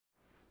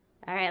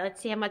All right,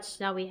 let's see how much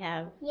snow we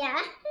have. Yeah.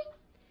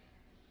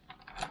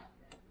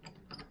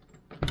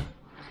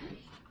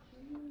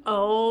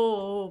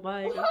 Oh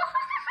my God.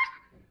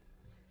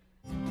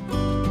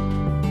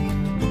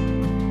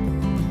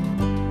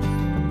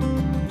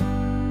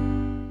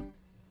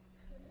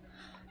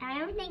 I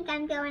don't think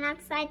I'm going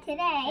outside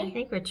today. I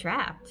think we're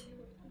trapped.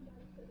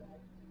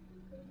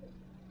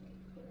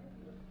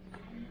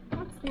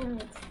 That's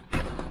nice.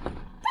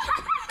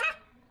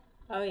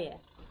 Oh yeah.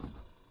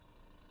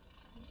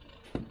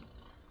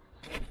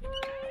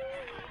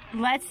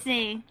 Let's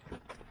see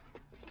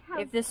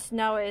if the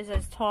snow is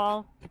as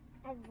tall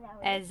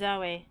as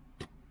Zoe.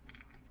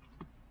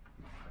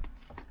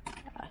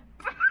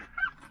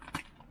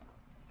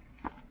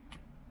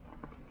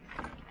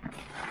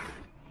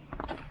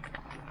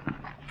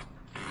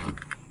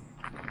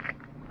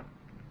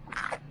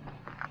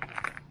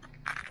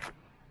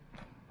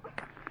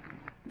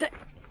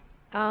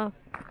 Oh.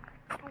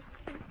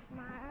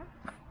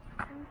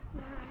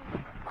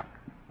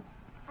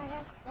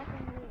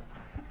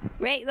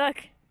 Wait, look.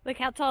 Look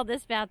how tall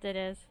this mountain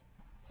is.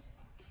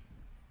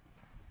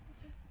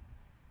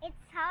 It's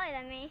taller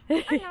than me.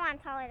 Oh no, I'm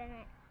taller than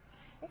it.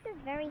 This is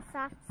very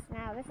soft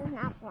snow. This is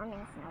not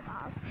forming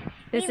snowballs.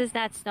 This is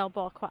not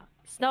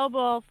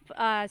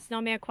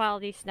snowman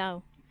quality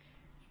snow.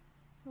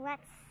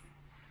 Let's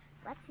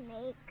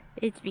make.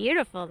 It's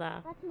beautiful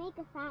though. Let's make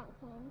a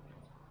fountain.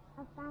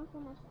 A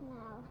fountain of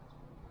snow.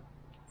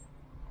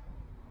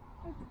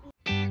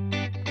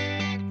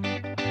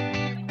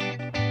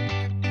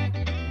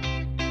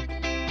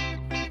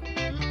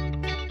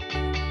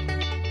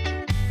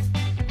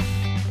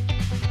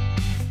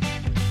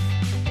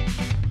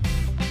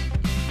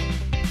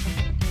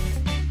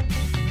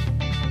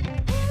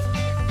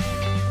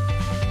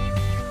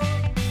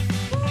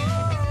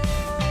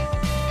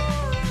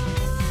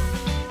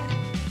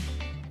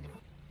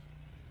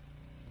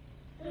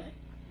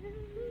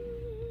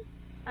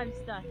 I'm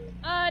stuck.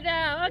 Oh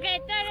no! Okay,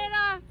 turn it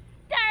off!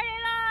 Turn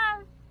it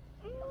off!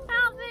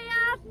 Help me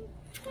up!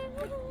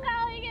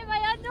 Help me get my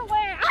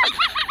underwear!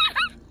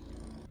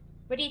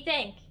 What do you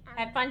think?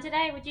 Had fun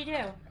today? What'd you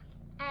do?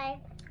 I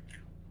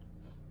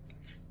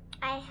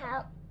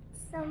helped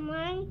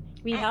someone.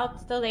 We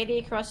helped the lady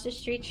across the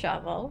street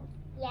shovel.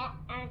 Yeah,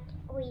 and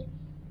we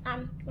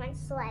went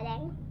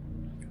sledding.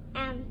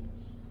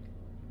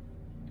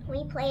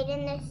 We played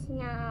in the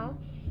snow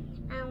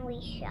and we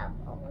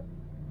shoveled.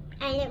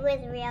 And it was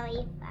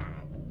really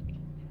fun.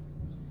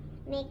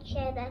 Make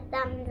sure to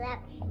thumbs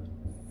up,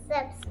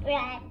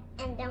 subscribe,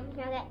 and don't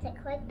forget to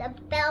click the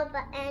bell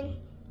button.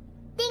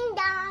 Ding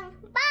dong!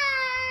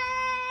 Bye!